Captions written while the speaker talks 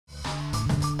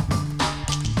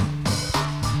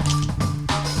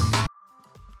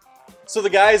So the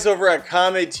guys over at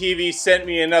Comet TV sent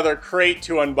me another crate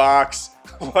to unbox.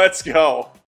 Let's go.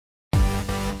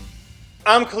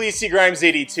 I'm Khaleesi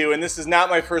Grimes82, and this is not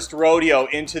my first rodeo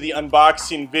into the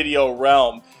unboxing video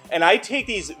realm. And I take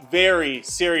these very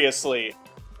seriously.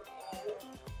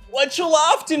 What you'll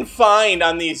often find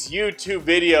on these YouTube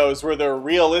videos where they're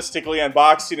realistically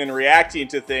unboxing and reacting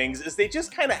to things is they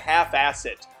just kind of half-ass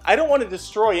it. I don't want to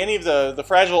destroy any of the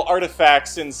fragile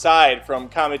artifacts inside from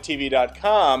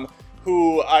CometTV.com,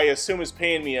 who I assume is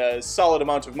paying me a solid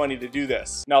amount of money to do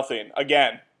this. Nothing.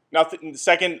 Again. Nothing.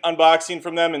 Second unboxing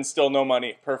from them and still no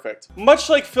money. Perfect. Much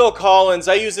like Phil Collins,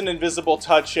 I use an invisible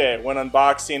touch when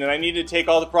unboxing, and I need to take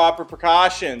all the proper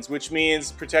precautions, which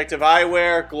means protective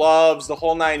eyewear, gloves, the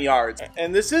whole 9 yards.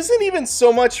 And this isn't even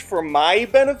so much for my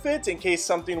benefit in case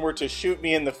something were to shoot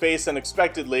me in the face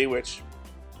unexpectedly, which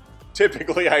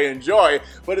typically I enjoy,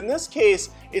 but in this case,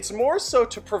 it's more so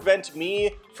to prevent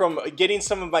me from getting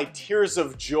some of my tears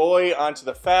of joy onto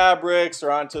the fabrics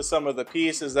or onto some of the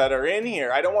pieces that are in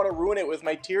here. I don't want to ruin it with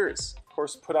my tears. Of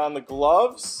course, put on the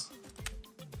gloves.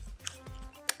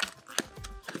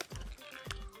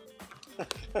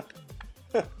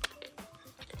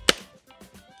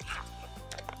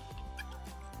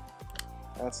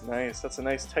 That's nice. That's a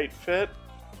nice tight fit.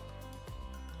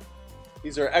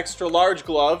 These are extra large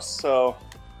gloves, so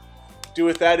do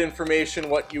with that information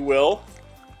what you will.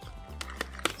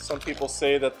 Some people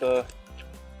say that the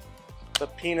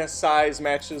penis size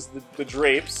matches the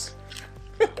drapes.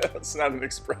 That's not an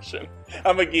expression.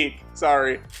 I'm a geek,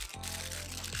 sorry.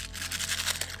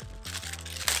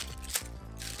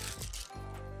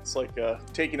 It's like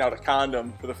taking out a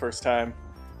condom for the first time,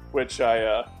 which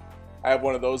I have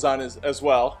one of those on as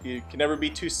well. You can never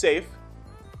be too safe.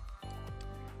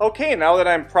 Okay, now that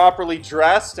I'm properly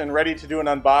dressed and ready to do an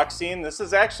unboxing, this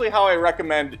is actually how I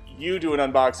recommend you do an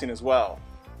unboxing as well.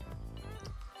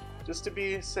 Just to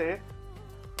be safe.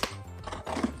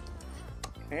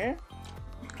 Okay.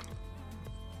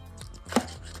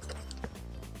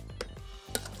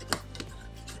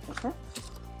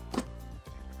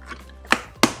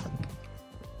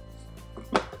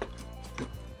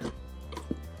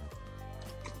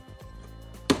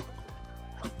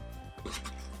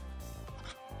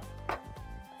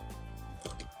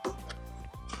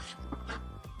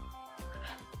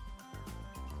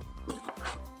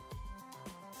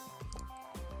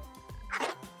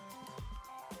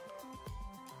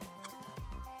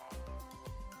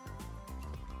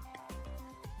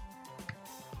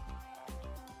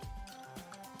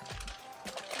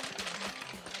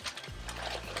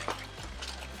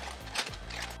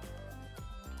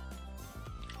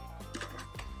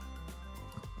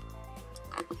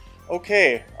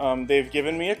 Okay, they've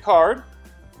given me a card.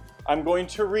 I'm going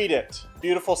to read it.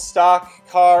 Beautiful stock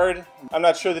card. I'm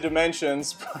not sure the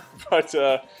dimensions, but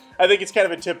I think it's kind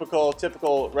of a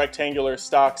typical rectangular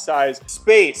stock size.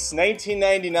 Space,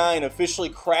 1999, officially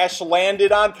crash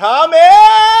landed on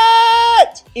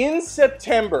Comet! In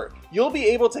September, you'll be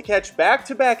able to catch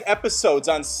back-to-back episodes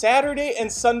on Saturday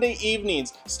and Sunday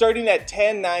evenings, starting at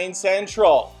 10/9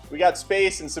 Central. We got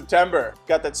Space in September.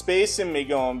 Got that space in me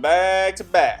going back to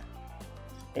back.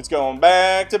 It's going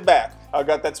back to back. I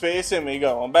got that space in me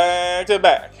going back to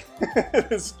back.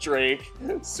 This Drake,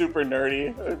 super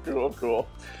nerdy. Cool.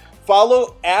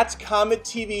 Follow at Comet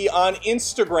TV on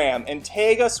Instagram and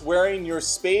tag us wearing your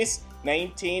Space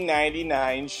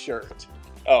 1999 shirt.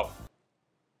 Oh.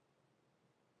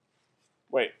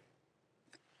 Wait.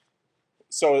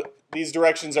 So these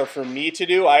directions are for me to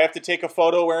do? I have to take a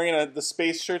photo wearing the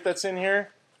Space shirt that's in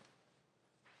here?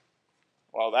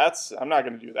 Well, I'm not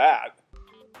going to do that.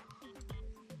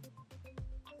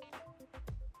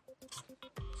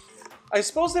 I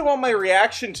suppose they want my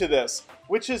reaction to this,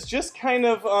 which is just kind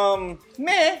of,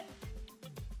 meh.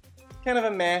 Kind of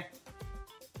a meh.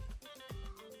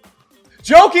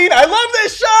 Joking! I love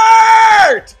this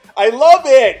shirt! I love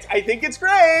it! I think it's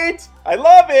great! I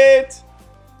love it!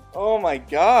 Oh my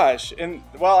gosh. And,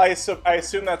 well, I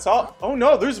assume that's all. Oh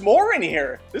no, there's more in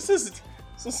here!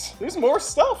 There's more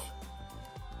stuff!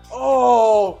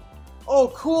 Oh!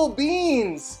 Oh, cool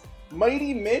beans!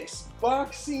 Mighty Mix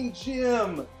Boxing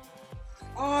Gym!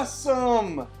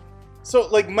 Awesome! So,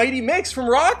 like Mighty Mix from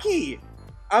Rocky!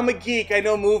 I'm a geek, I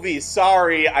know movies.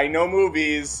 Sorry, I know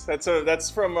movies. That's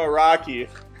from Rocky.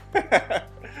 Okay,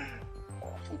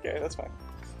 that's fine.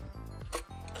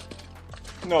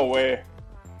 No way.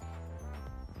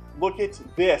 Look at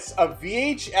this. A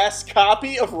VHS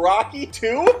copy of Rocky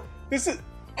 2? This is...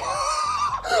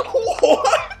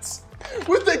 What?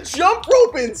 With the jump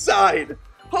rope inside!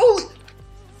 Holy...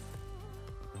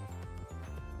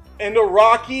 And a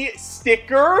Rocky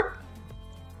sticker?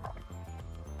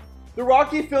 The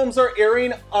Rocky films are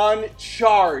airing on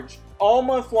Charge all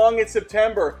month long in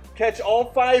September. Catch all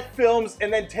 5 films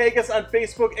and then tag us on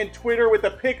Facebook and Twitter with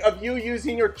a pic of you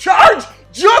using your Charge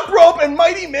jump rope and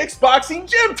Mighty Mix boxing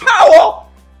gym towel.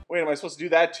 Wait, am I supposed to do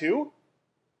that too?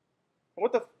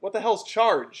 What the hell's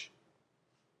Charge?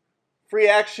 Free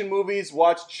action movies,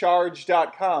 watch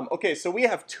charge.com. Okay, so we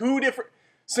have 2 different.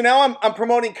 So now I'm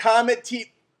promoting Comet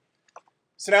TV.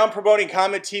 So now I'm promoting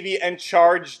Comet TV and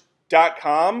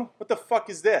charge.com. What the fuck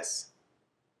is this?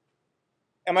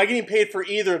 Am I getting paid for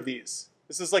either of these?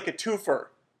 This is like a twofer.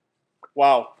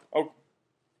 Wow. Oh.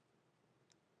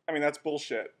 I mean, that's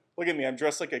bullshit. Look at me. I'm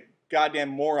dressed like a goddamn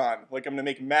moron. Like I'm gonna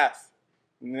make meth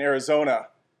in Arizona.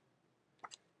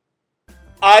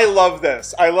 I love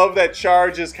this. I love that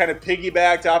Charge is kind of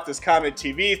piggybacked off this Comet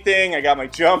TV thing. I got my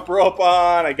jump rope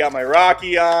on. I got my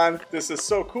Rocky on. This is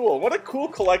so cool. What a cool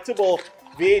collectible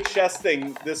VHS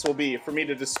thing this will be for me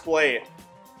to display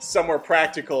somewhere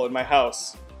practical in my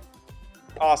house.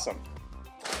 Awesome.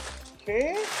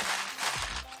 Okay.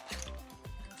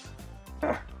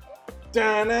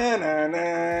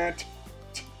 Da-na-na-na.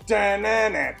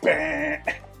 Da-na-na-na.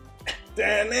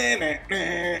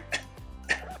 Da-na-na-na.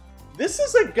 This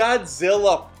is a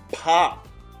Godzilla pop.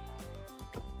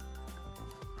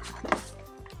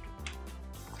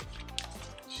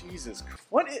 Jesus,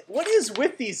 what is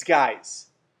with these guys?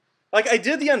 Like, I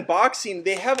did the unboxing,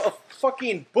 they have a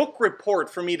fucking book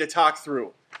report for me to talk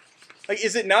through. Like,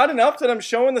 is it not enough that I'm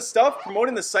showing the stuff,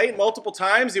 promoting the site multiple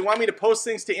times? You want me to post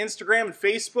things to Instagram and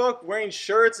Facebook, wearing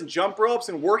shirts and jump ropes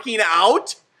and working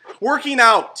out? Working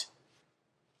out!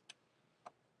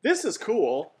 This is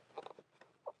cool.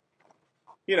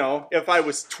 You know, if I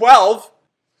was 12,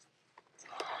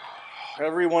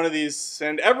 every one of these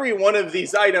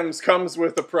items comes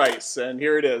with a price, and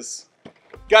here it is.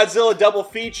 Godzilla double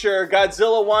feature.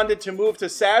 Godzilla wanted to move to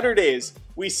Saturdays.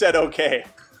 We said okay.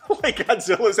 Like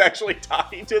Godzilla's actually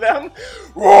talking to them.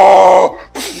 Whoa!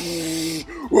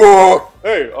 Whoa!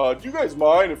 Hey, do you guys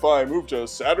mind if I move to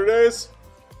Saturdays?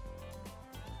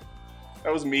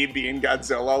 That was me being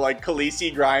Godzilla, like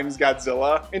Khaleesi Grimes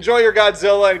Godzilla. Enjoy your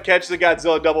Godzilla and catch the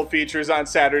Godzilla double features on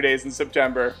Saturdays in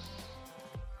September.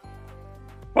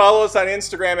 Follow us on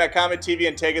Instagram at Comet TV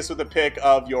and tag us with a pic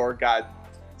of your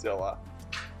Godzilla.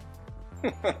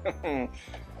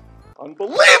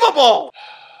 Unbelievable!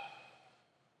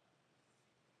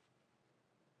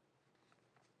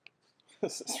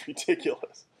 This is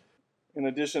ridiculous. In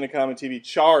addition to Comet TV,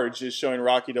 Charge is showing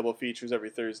Rocky double features every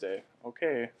Thursday.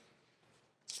 Okay.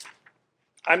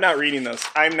 I'm not reading this.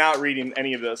 I'm not reading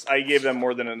any of this. I gave them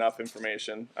more than enough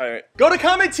information. Alright. Go to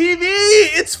Comet TV!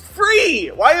 It's free!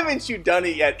 Why haven't you done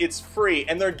it yet? It's free.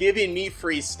 And they're giving me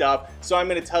free stuff, so I'm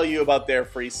going to tell you about their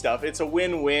free stuff. It's a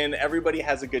win-win. Everybody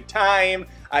has a good time.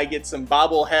 I get some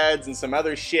bobbleheads and some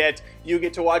other shit. You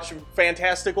get to watch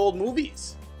fantastic old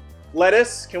movies.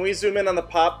 Lettuce, can we zoom in on the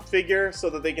pop figure so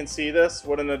that they can see this?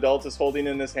 What an adult is holding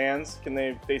in his hands. Can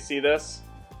they see this?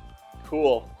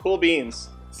 Cool. Cool beans.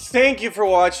 Thank you for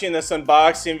watching this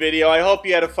unboxing video. I hope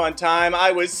you had a fun time.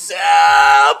 I was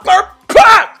super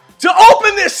pumped to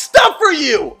open this stuff for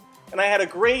you! And I had a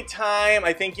great time.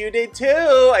 I think you did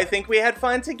too. I think we had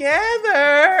fun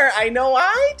together. I know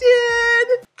I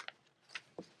did.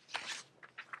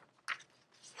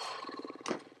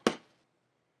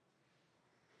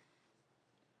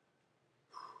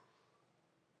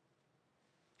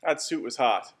 That suit was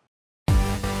hot.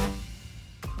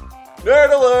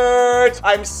 Nerd alert!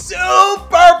 I'm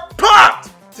super pumped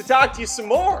to talk to you some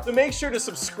more. So make sure to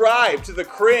subscribe to The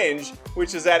Cringe,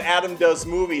 which is at Adam Does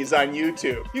Movies on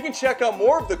YouTube. You can check out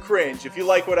more of The Cringe if you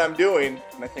like what I'm doing,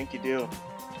 and I think you do.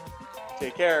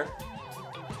 Take care.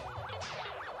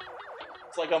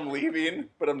 It's like I'm leaving,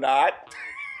 but I'm not.